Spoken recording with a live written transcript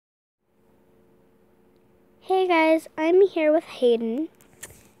guys, I'm here with Hayden,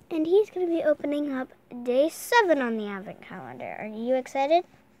 and he's going to be opening up day 7 on the Advent calendar. Are you excited?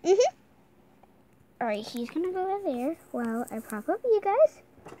 Mm-hmm. Alright, he's going to go over there while I prop up you guys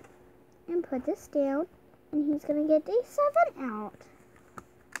and put this down, and he's going to get day 7 out.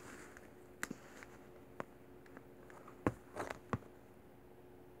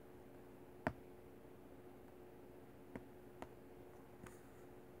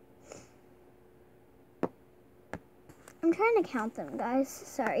 I'm trying to count them, guys.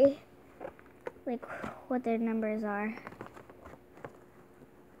 Sorry. Like, what their numbers are.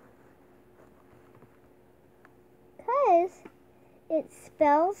 Because it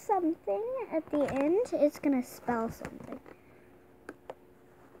spells something at the end. It's going to spell something.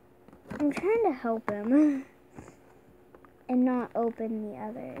 I'm trying to help him and not open the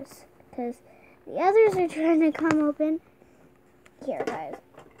others. Because the others are trying to come open. Here, guys.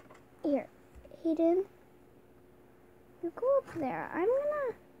 Here. Hayden. You go up there. I'm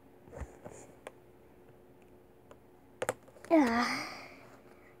gonna...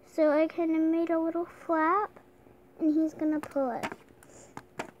 So I kind of made a little flap, and he's gonna pull it.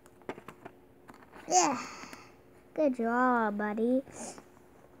 Yeah. Good job, buddy.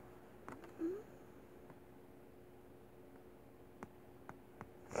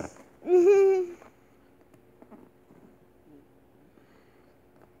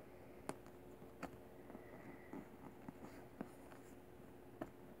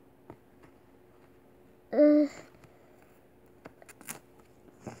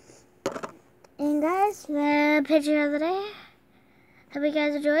 And guys, the picture of the day. Hope you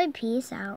guys enjoyed. Peace out.